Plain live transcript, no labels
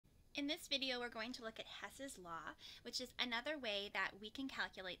In this video, we're going to look at Hess's Law, which is another way that we can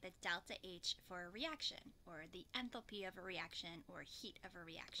calculate the delta H for a reaction, or the enthalpy of a reaction, or heat of a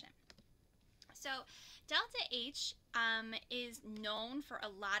reaction. So delta H is known for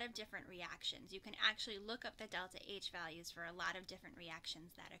a lot of different reactions. You can actually look up the delta H values for a lot of different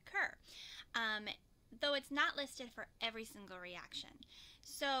reactions that occur, though it's not listed for every single reaction.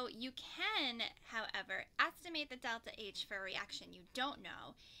 So you can, however, estimate the delta H for a reaction you don't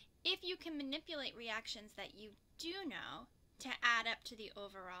know if you can manipulate reactions that you do know to add up to the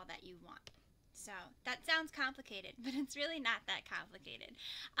overall that you want. So that sounds complicated, but it's really not that complicated.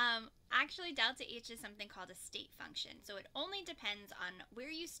 Actually, delta H is something called a state function. So it only depends on where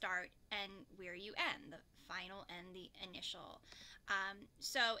you start and where you end, the final and the initial.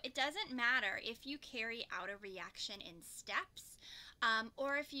 So it doesn't matter if you carry out a reaction in steps,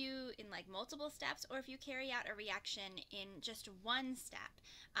 or if you, in like multiple steps, or if you carry out a reaction in just one step,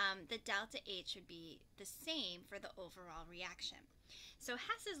 the delta H would be the same for the overall reaction. So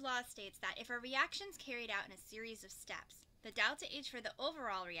Hess's law states that if a reaction is carried out in a series of steps, the delta H for the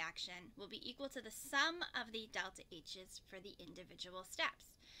overall reaction will be equal to the sum of the delta H's for the individual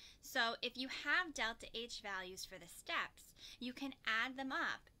steps. So if you have delta H values for the steps, you can add them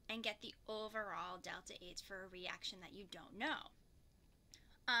up and get the overall delta H for a reaction that you don't know.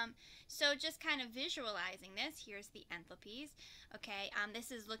 So just kind of visualizing this, here's the enthalpies. Okay,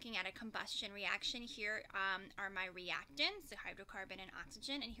 this is looking at a combustion reaction. Here are my reactants, the hydrocarbon and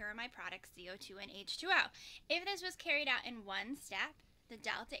oxygen, and here are my products, CO2 and H2O. If this was carried out in one step, the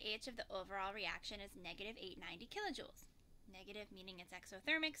delta H of the overall reaction is negative 890 kilojoules. Negative meaning it's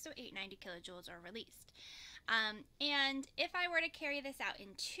exothermic, so 890 kilojoules are released. And if I were to carry this out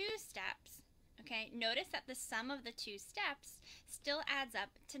in two steps, okay, notice that the sum of the two steps still adds up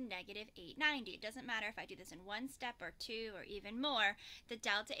to negative 890. It doesn't matter if I do this in one step or two or even more. The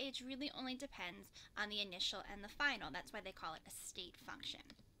delta H really only depends on the initial and the final. That's why they call it a state function.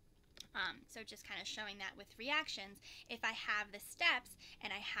 So just kind of showing that with reactions, if I have the steps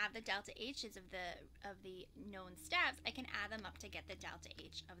and I have the delta H's of the known steps, I can add them up to get the delta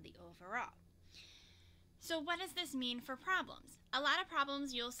H of the overall. So what does this mean for problems? A lot of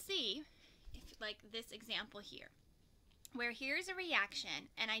problems you'll see, like this example here, where here's a reaction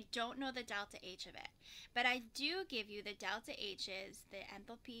and I don't know the delta H of it, but I do give you the delta H's, the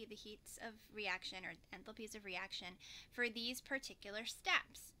enthalpy, the heats of reaction or enthalpies of reaction for these particular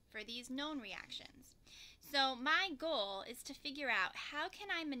steps, for these known reactions. So my goal is to figure out how can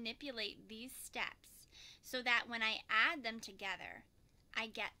I manipulate these steps so that when I add them together, I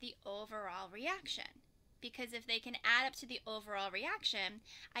get the overall reaction. Because if they can add up to the overall reaction,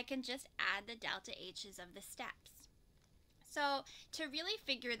 I can just add the delta H's of the steps. So to really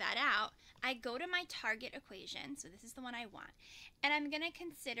figure that out, I go to my target equation, so this is the one I want, and I'm going to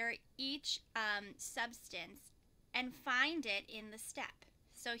consider each substance and find it in the step.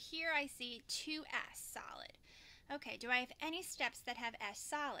 So here I see 2S solid. Okay, do I have any steps that have S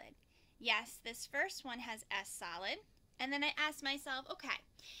solid? Yes, this first one has S solid, and then I ask myself, okay,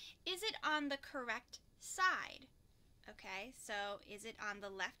 is it on the correct side? Okay, so is it on the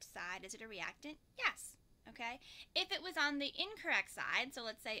left side? Is it a reactant? Yes. Okay, if it was on the incorrect side, so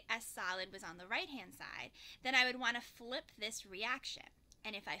let's say S solid was on the right hand side, then I would want to flip this reaction.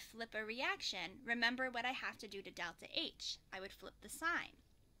 And if I flip a reaction, remember what I have to do to delta H. I would flip the sign.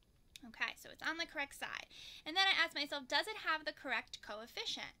 Okay, so it's on the correct side. And then I ask myself, does it have the correct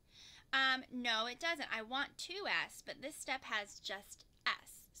coefficient? No, it doesn't. I want 2S, but this step has just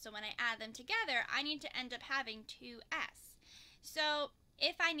S. So when I add them together, I need to end up having 2S. So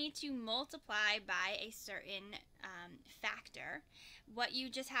if I need to multiply by a certain factor, what you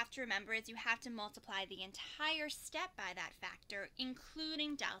just have to remember is you have to multiply the entire step by that factor,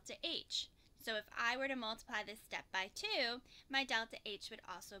 including delta H. So if I were to multiply this step by 2, my delta H would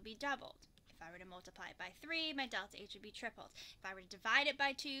also be doubled. If I were to multiply it by 3, my delta H would be tripled. If I were to divide it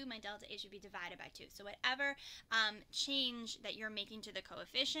by 2, my delta H would be divided by 2. So whatever change that you're making to the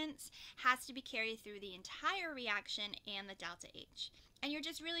coefficients has to be carried through the entire reaction and the delta H. And you're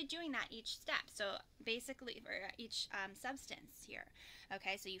just really doing that each step. So basically for each substance here.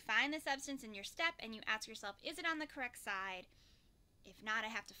 Okay, so you find the substance in your step and you ask yourself, is it on the correct side? If not, I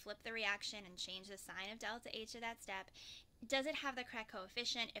have to flip the reaction and change the sign of delta H to that step. Does it have the correct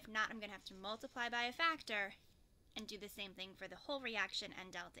coefficient? If not, I'm going to have to multiply by a factor and do the same thing for the whole reaction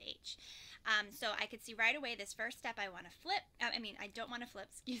and delta H. So I could see right away this first step I want to flip. I don't want to flip,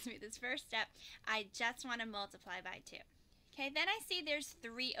 excuse me. This first step, I just want to multiply by 2. Okay, then I see there's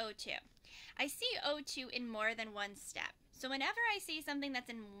 3O2. I see O2 in more than one step. So whenever I see something that's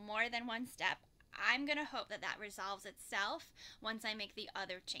in more than one step, I'm going to hope that that resolves itself once I make the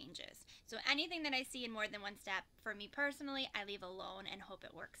other changes. So anything that I see in more than one step, for me personally, I leave alone and hope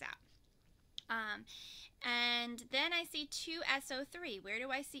it works out. And then I see 2SO3. Where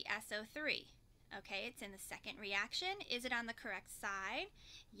do I see SO3? Okay, it's in the second reaction. Is it on the correct side?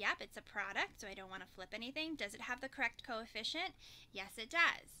 Yep, it's a product, so I don't want to flip anything. Does it have the correct coefficient? Yes, it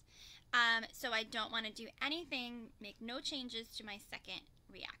does. So I don't want to do anything, make no changes to my second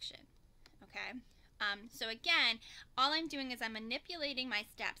reaction. Okay, so again, all I'm doing is I'm manipulating my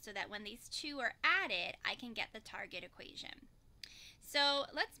steps so that when these two are added, I can get the target equation. So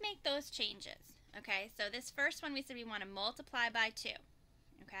let's make those changes. Okay, so this first one we said we want to multiply by 2.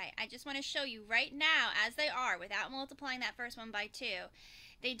 Okay, I just want to show you right now as they are without multiplying that first one by 2,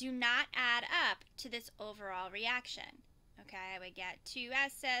 they do not add up to this overall reaction. Okay, I would get 2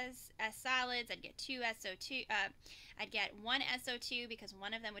 S solids, I'd get 2 SO2, I'd get 1 SO2 because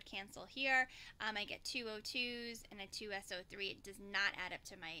one of them would cancel here. I get 2 O2s and a 2 SO3. It does not add up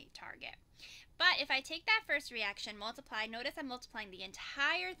to my target. But if I take that first reaction, multiply, notice I'm multiplying the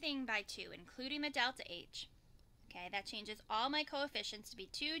entire thing by 2, including the delta H. Okay, that changes all my coefficients to be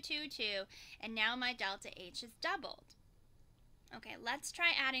 2, 2, 2, and now my delta H is doubled. Okay, let's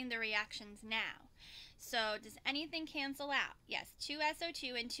try adding the reactions now. So does anything cancel out? Yes,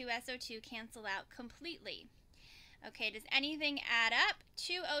 2SO2 and 2SO2 cancel out completely. Okay, does anything add up?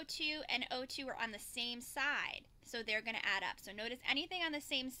 2O2 and O2 are on the same side, so they're going to add up. So notice anything on the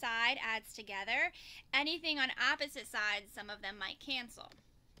same side adds together. Anything on opposite sides, some of them might cancel.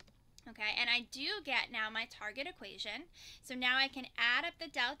 Okay, and I do get now my target equation. So now I can add up the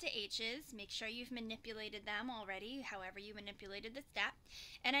delta H's, make sure you've manipulated them already, however you manipulated the step,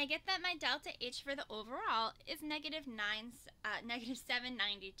 and I get that my delta H for the overall is negative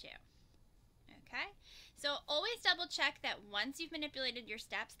 792. Okay, so always double check that once you've manipulated your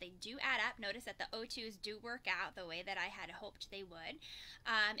steps, they do add up. Notice that the O2s do work out the way that I had hoped they would.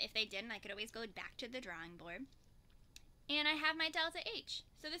 If they didn't, I could always go back to the drawing board. And I have my delta H.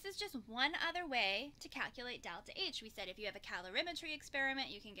 So this is just one other way to calculate delta H. We said if you have a calorimetry experiment,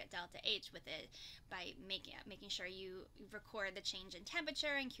 you can get delta H with it by making sure you record the change in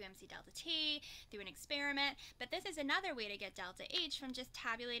temperature and QMC delta T through an experiment. But this is another way to get delta H from just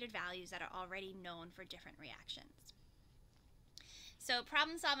tabulated values that are already known for different reactions. So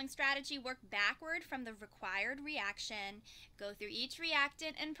problem-solving strategy, work backward from the required reaction, go through each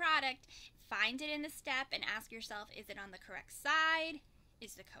reactant and product, find it in the step and ask yourself, is it on the correct side?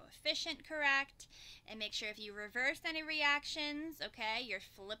 Is the coefficient correct? And make sure if you reverse any reactions, okay, you're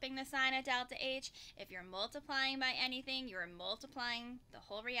flipping the sign of delta H. If you're multiplying by anything, you're multiplying the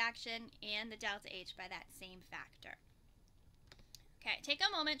whole reaction and the delta H by that same factor. Okay, take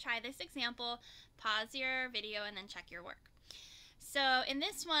a moment, try this example, pause your video, and then check your work. So in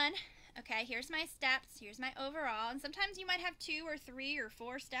this one, okay, here's my steps, here's my overall, and sometimes you might have 2 or 3 or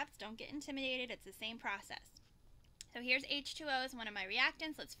 4 steps. Don't get intimidated, it's the same process. So here's H2O as one of my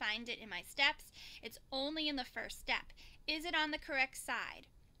reactants. Let's find it in my steps. It's only in the first step. Is it on the correct side?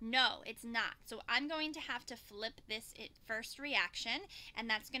 No, it's not. So I'm going to have to flip this first reaction, and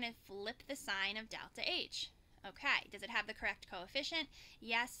that's going to flip the sign of delta H. Okay, does it have the correct coefficient?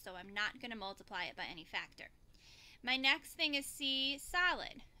 Yes, so I'm not going to multiply it by any factor. My next thing is C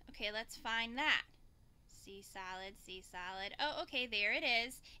solid. Okay, let's find that. C solid, C solid. Oh, okay, there it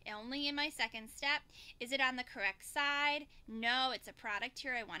is. Only in my second step. Is it on the correct side? No, it's a product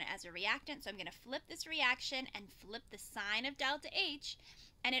here. I want it as a reactant, so I'm going to flip this reaction and flip the sign of delta H,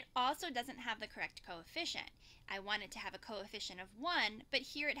 and it also doesn't have the correct coefficient. I want it to have a coefficient of 1, but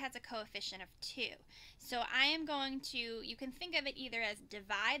here it has a coefficient of 2. So I am going to, you can think of it either as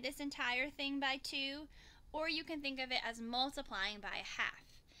divide this entire thing by 2, or you can think of it as multiplying by a half.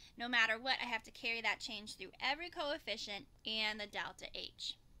 No matter what, I have to carry that change through every coefficient and the delta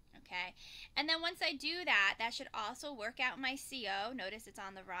H. Okay, and then once I do that, that should also work out my CO. Notice it's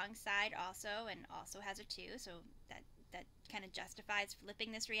on the wrong side also, and also has a 2, so that kind of justifies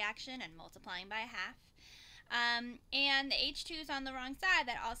flipping this reaction and multiplying by a half. And the H2 is on the wrong side.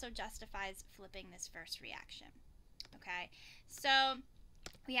 That also justifies flipping this first reaction. Okay, so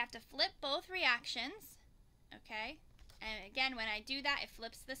we have to flip both reactions. Okay, and again, when I do that, it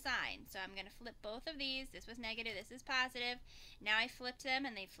flips the sign. So I'm going to flip both of these. This was negative, this is positive. Now I flipped them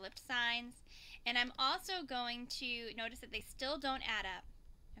and they flipped signs. And I'm also going to notice that they still don't add up.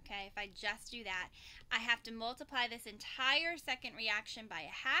 Okay, if I just do that, I have to multiply this entire second reaction by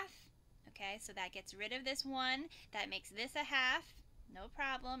a half. Okay, so that gets rid of this 1. That makes this a half. No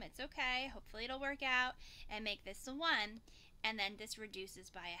problem, it's okay. Hopefully it'll work out. And make this a 1. And then this reduces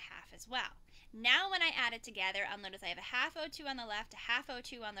by a half as well. Now when I add it together, I'll notice I have a half O2 on the left, a half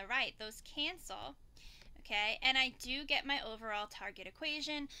O2 on the right. Those cancel. Okay, and I do get my overall target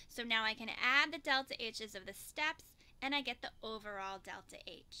equation. So now I can add the delta H's of the steps, and I get the overall delta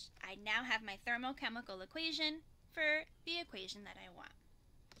H. I now have my thermochemical equation for the equation that I want.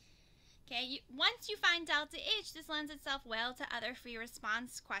 Okay, once you find delta H, this lends itself well to other free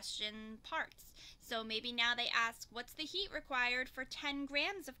response question parts. So maybe now they ask, what's the heat required for 10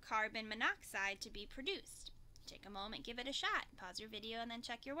 grams of carbon monoxide to be produced? Take a moment, give it a shot, pause your video, and then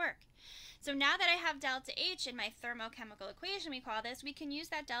check your work. So now that I have delta H in my thermochemical equation, we call this, we can use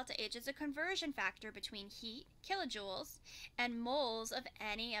that delta H as a conversion factor between heat, kilojoules, and moles of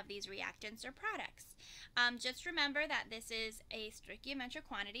any of these reactants or products. Just remember that this is a stoichiometric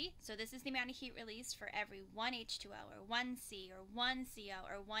quantity, so this is the amount of heat released for every 1 H2O or 1 C or 1 CO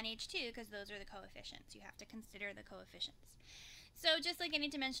or 1 H2, because those are the coefficients. You have to consider the coefficients. So just like any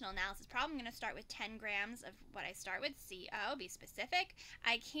dimensional analysis problem, I'm going to start with 10 grams of what I start with, CO, be specific.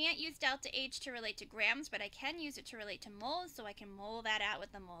 I can't use delta H to relate to grams, but I can use it to relate to moles, so I can mole that out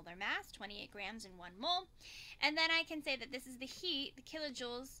with the molar mass, 28 grams in 1 mole. And then I can say that this is the heat, the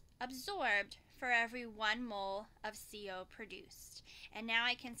kilojoules absorbed for every 1 mole of CO produced. And now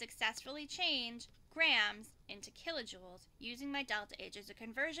I can successfully change grams into kilojoules using my delta H as a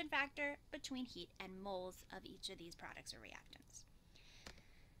conversion factor between heat and moles of each of these products or reactants.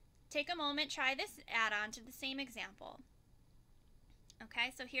 Take a moment, try this add-on to the same example.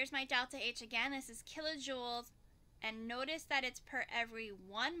 Okay, so here's my delta H again. This is kilojoules, and notice that it's per every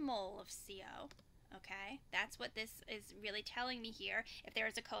 1 mole of CO. Okay, that's what this is really telling me here. If there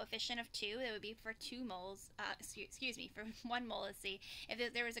was a coefficient of 2, it would be for 2 moles, for 1 mole of C.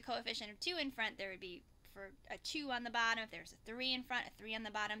 If there was a coefficient of 2 in front, there would be for a 2 on the bottom. If there's a 3 in front, a 3 on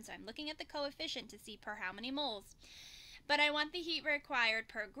the bottom. So I'm looking at the coefficient to see per how many moles. But I want the heat required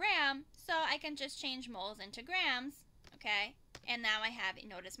per gram, so I can just change moles into grams, okay? And now I have,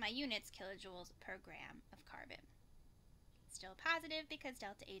 notice my units, kilojoules per gram of carbon. Still positive because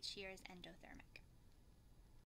delta H here is endothermic.